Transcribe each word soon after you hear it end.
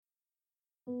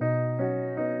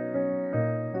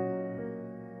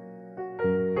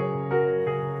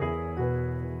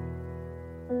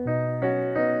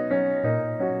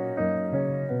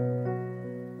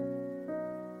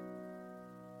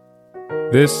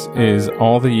This is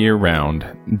All the Year Round,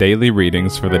 Daily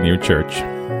Readings for the New Church.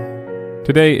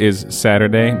 Today is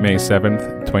Saturday, May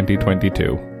 7th,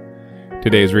 2022.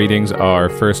 Today's readings are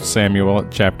 1 Samuel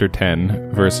chapter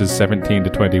 10, verses 17 to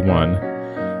 21,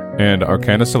 and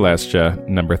Arcana Celestia,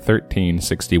 number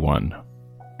 1361.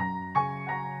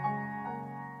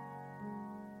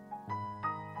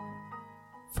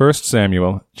 First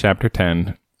Samuel chapter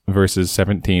 10, verses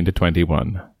 17 to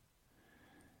 21.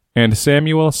 And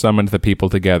Samuel summoned the people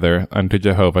together unto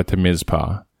Jehovah to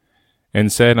Mizpah,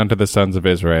 and said unto the sons of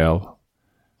Israel,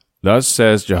 Thus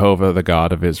says Jehovah the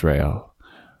God of Israel,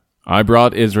 I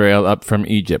brought Israel up from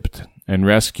Egypt, and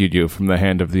rescued you from the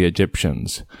hand of the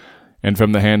Egyptians, and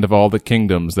from the hand of all the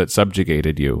kingdoms that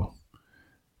subjugated you.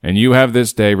 And you have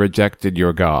this day rejected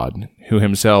your God, who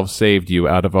himself saved you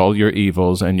out of all your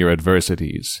evils and your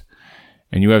adversities.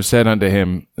 And you have said unto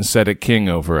him, Set a king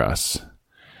over us.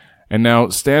 And now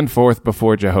stand forth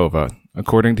before Jehovah,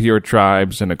 according to your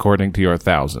tribes and according to your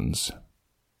thousands.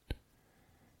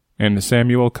 And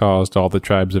Samuel caused all the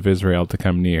tribes of Israel to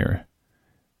come near,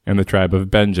 and the tribe of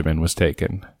Benjamin was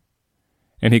taken.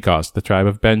 And he caused the tribe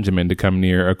of Benjamin to come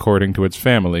near according to its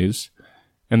families,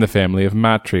 and the family of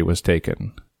Matri was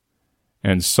taken.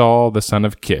 And Saul the son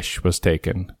of Kish was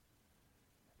taken.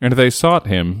 And they sought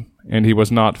him, and he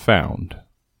was not found.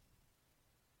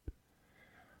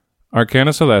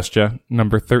 Arcana Celestia,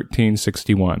 number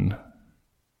 1361.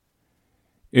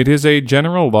 It is a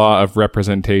general law of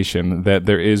representation that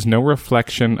there is no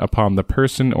reflection upon the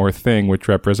person or thing which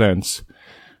represents,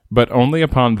 but only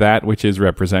upon that which is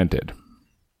represented.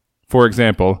 For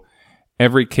example,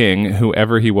 every king,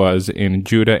 whoever he was in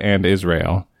Judah and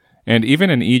Israel, and even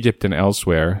in Egypt and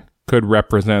elsewhere, could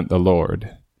represent the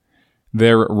Lord.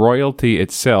 Their royalty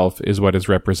itself is what is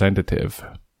representative.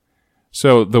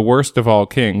 So the worst of all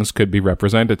kings could be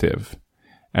representative,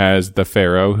 as the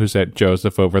Pharaoh who set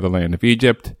Joseph over the land of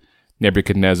Egypt,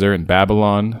 Nebuchadnezzar in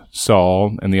Babylon,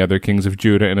 Saul, and the other kings of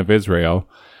Judah and of Israel,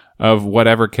 of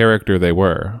whatever character they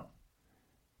were.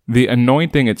 The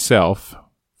anointing itself,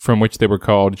 from which they were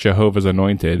called Jehovah's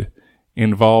anointed,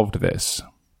 involved this.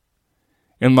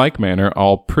 In like manner,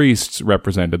 all priests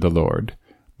represented the Lord,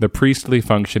 the priestly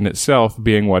function itself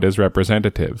being what is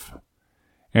representative.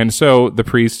 And so the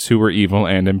priests who were evil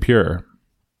and impure.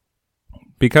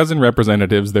 Because in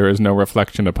representatives there is no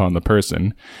reflection upon the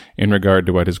person in regard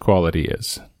to what his quality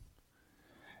is.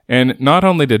 And not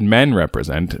only did men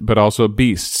represent, but also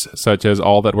beasts, such as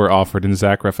all that were offered in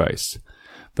sacrifice,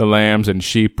 the lambs and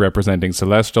sheep representing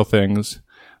celestial things,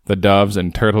 the doves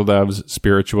and turtle doves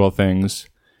spiritual things,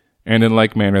 and in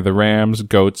like manner the rams,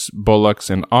 goats, bullocks,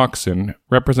 and oxen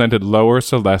represented lower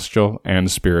celestial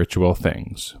and spiritual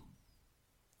things.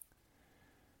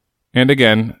 And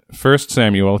again, 1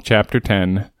 Samuel chapter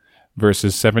 10,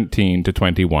 verses 17 to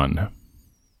 21.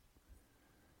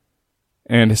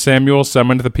 And Samuel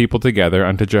summoned the people together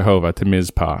unto Jehovah to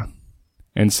Mizpah,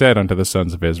 and said unto the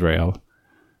sons of Israel,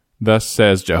 Thus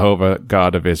says Jehovah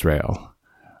God of Israel,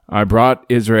 I brought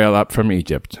Israel up from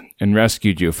Egypt, and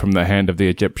rescued you from the hand of the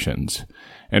Egyptians,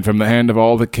 and from the hand of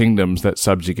all the kingdoms that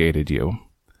subjugated you.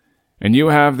 And you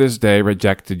have this day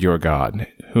rejected your God,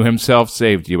 who himself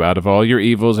saved you out of all your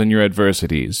evils and your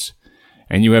adversities.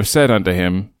 And you have said unto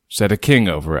him, Set a king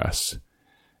over us.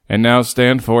 And now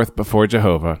stand forth before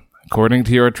Jehovah, according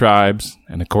to your tribes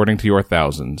and according to your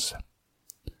thousands.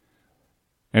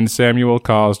 And Samuel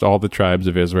caused all the tribes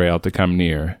of Israel to come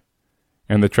near,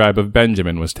 and the tribe of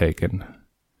Benjamin was taken.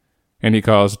 And he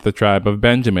caused the tribe of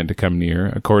Benjamin to come near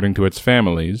according to its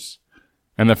families,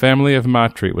 and the family of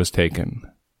Matri was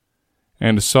taken.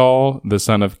 And Saul the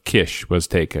son of Kish was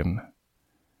taken.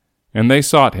 And they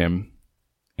sought him,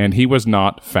 and he was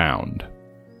not found.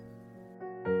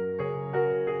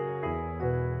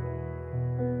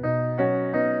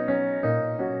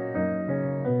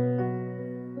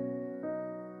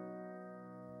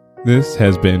 This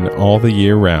has been All the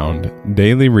Year Round,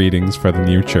 Daily Readings for the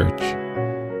New Church.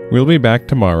 We'll be back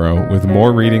tomorrow with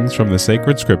more readings from the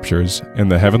sacred scriptures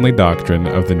and the heavenly doctrine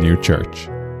of the New Church.